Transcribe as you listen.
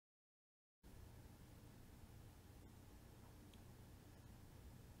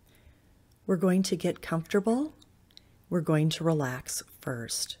We're going to get comfortable. We're going to relax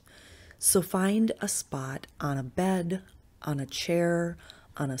first. So find a spot on a bed, on a chair,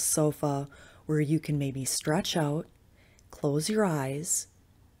 on a sofa where you can maybe stretch out, close your eyes.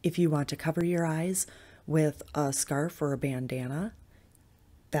 If you want to cover your eyes with a scarf or a bandana,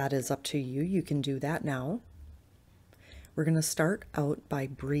 that is up to you. You can do that now. We're going to start out by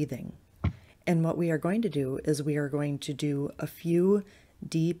breathing. And what we are going to do is we are going to do a few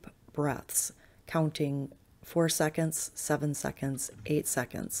deep breaths, counting 4 seconds, 7 seconds, 8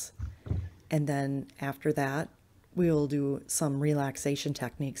 seconds. And then after that, we will do some relaxation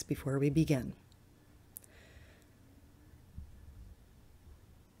techniques before we begin.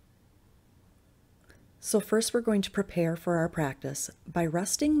 So first we're going to prepare for our practice by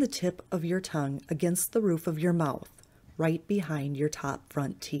resting the tip of your tongue against the roof of your mouth, right behind your top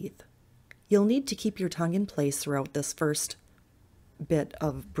front teeth. You'll need to keep your tongue in place throughout this first bit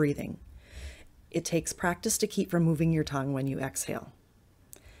of breathing. It takes practice to keep from moving your tongue when you exhale.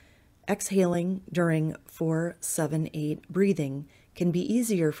 Exhaling during 4, 7, 8 breathing can be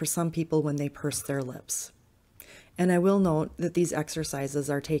easier for some people when they purse their lips. And I will note that these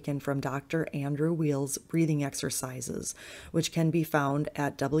exercises are taken from Dr. Andrew Weil's breathing exercises, which can be found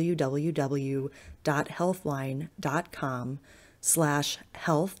at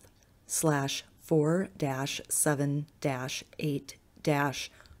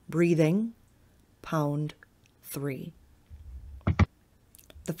 #3.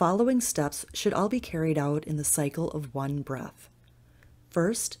 The following steps should all be carried out in the cycle of one breath.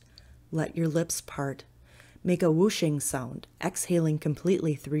 First, let your lips part. Make a whooshing sound, exhaling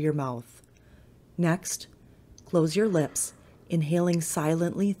completely through your mouth. Next, close your lips, inhaling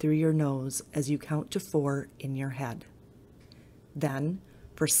silently through your nose as you count to 4 in your head. Then,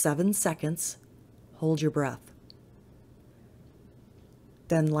 for 7 seconds, hold your breath.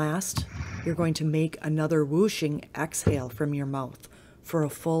 Then last, you're going to make another whooshing exhale from your mouth for a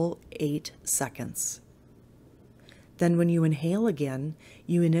full 8 seconds. Then when you inhale again,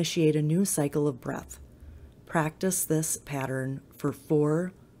 you initiate a new cycle of breath. Practice this pattern for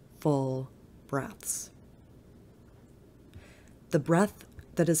 4 full breaths. The breath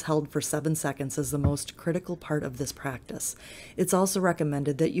that is held for 7 seconds is the most critical part of this practice. It's also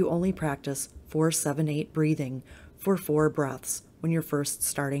recommended that you only practice 4, 7, 8 breathing for 4 breaths when you're first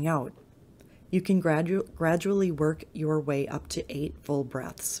starting out. You can gradually work your way up to 8 full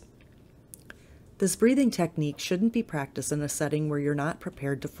breaths. This breathing technique shouldn't be practiced in a setting where you're not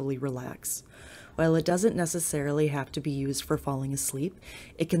prepared to fully relax. While it doesn't necessarily have to be used for falling asleep,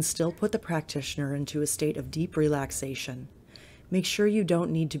 it can still put the practitioner into a state of deep relaxation. Make sure you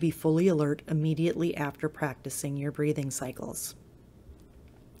don't need to be fully alert immediately after practicing your breathing cycles.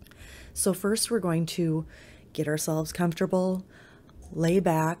 So first we're going to get ourselves comfortable, lay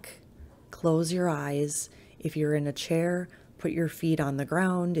back, close your eyes. If you're in a chair, put your feet on the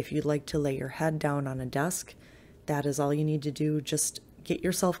ground. If you'd like to lay your head down on a desk, that is all you need to do. Just get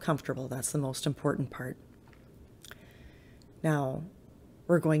yourself comfortable. That's the most important part. Now,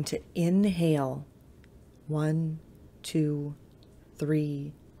 we're going to inhale 1, 2,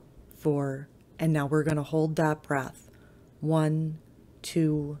 3, 4, and now we're going to hold that breath. 1,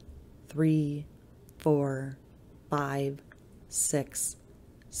 2, 3, 4, 5, 6,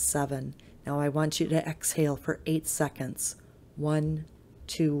 7. Now I want you to exhale for 8 seconds. 1,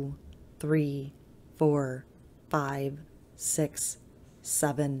 2, 3, 4, 5, 6,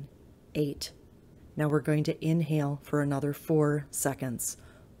 7, 8. Now we're going to inhale for another 4 seconds.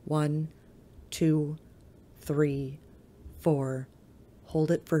 1, 2, 3, 4.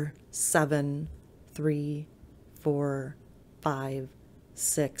 Hold it for 7, 3, 4, 5,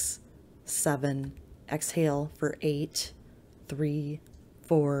 6, 7. Exhale for 8, 3,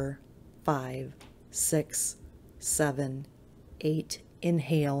 4, 5, 6, 7, 8.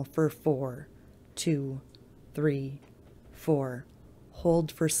 Inhale for 4, 2, 3, 4.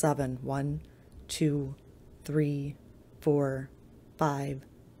 Hold for 7. 1, 2, 3, 4, 5,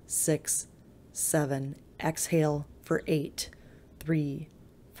 6, 7. Exhale for 8, 3,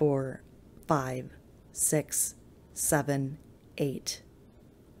 4, 5, 6, 7, 8.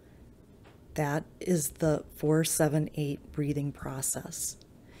 That is the 4, 7, 8 breathing process.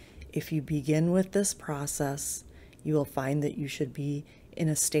 If you begin with this process, you will find that you should be in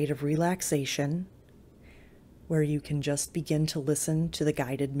a state of relaxation where you can just begin to listen to the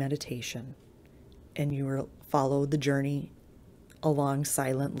guided meditation, and you will follow the journey along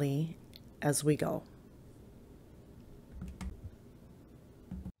silently as we go.